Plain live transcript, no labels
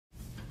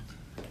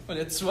Well,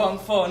 it's one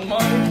for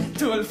money,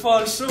 two will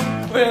fall through.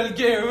 We'll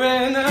get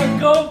in a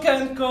go,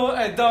 can go,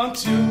 don't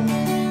you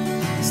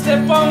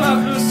step on my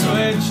blue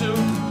suede shoe.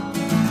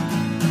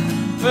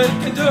 We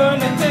can do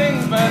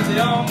anything but they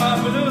on my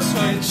blue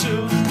suede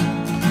shoes.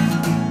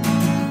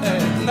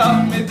 Hey,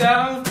 knock me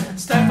down,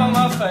 step on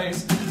my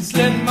face,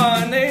 slit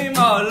my name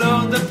all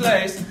over the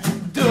place.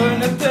 Doing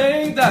the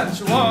thing that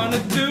you wanna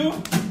do,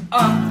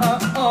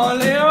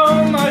 only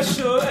on my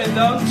shoe,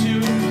 don't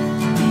you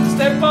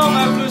step on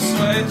my blue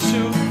suede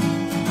shoe.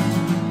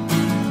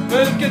 We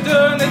can do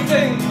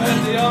anything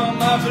but they on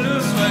my blue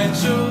suede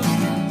shoes.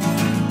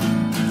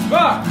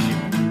 Rock!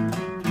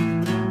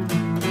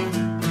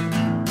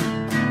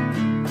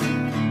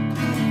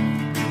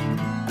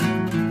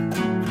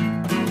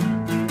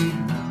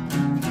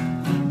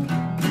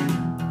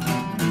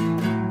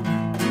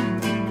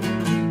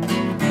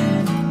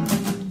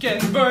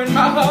 Can burn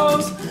my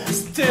house,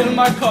 steal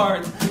my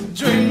card,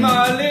 drink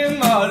my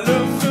limo,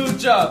 look through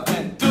job,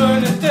 and do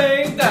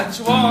anything that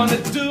you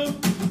wanna do.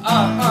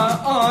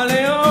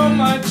 Only on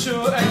my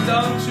shoe, and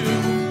don't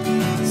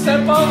you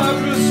step on my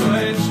blue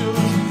suede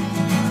shoes.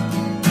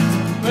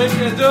 We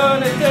can do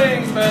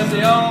anything but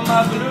they on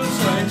my blue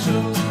suede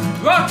shoes.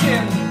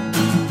 Rockin'!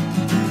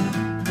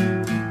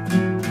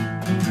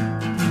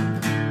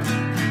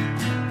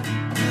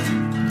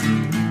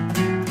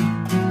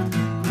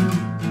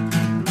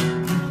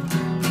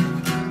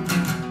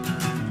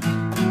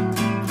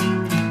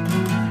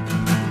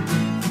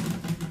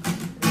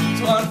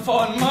 One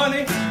for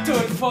money, two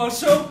for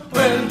show.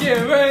 We'll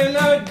get ready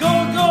now, go,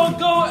 go,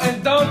 go,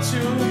 and don't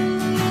you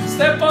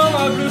step on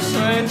my blue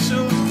suede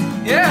shoes.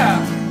 Yeah,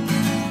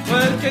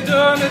 we can do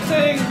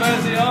anything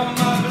but they on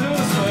my blue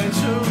suede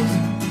shoes.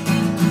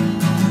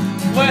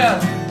 Well,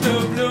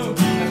 blue,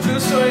 the blue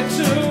suede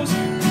shoes.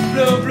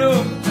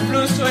 Blue, the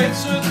blue suede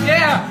shoes.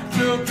 Yeah,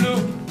 blue,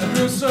 the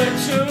blue suede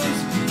shoes.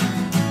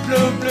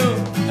 Blue,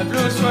 the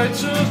blue suede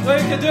shoes. We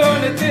can do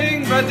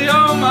anything but they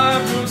on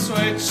my blue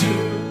suede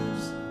shoes.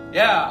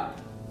 Yeah.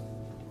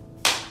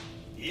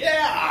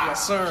 Yeah!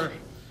 Yes, sir.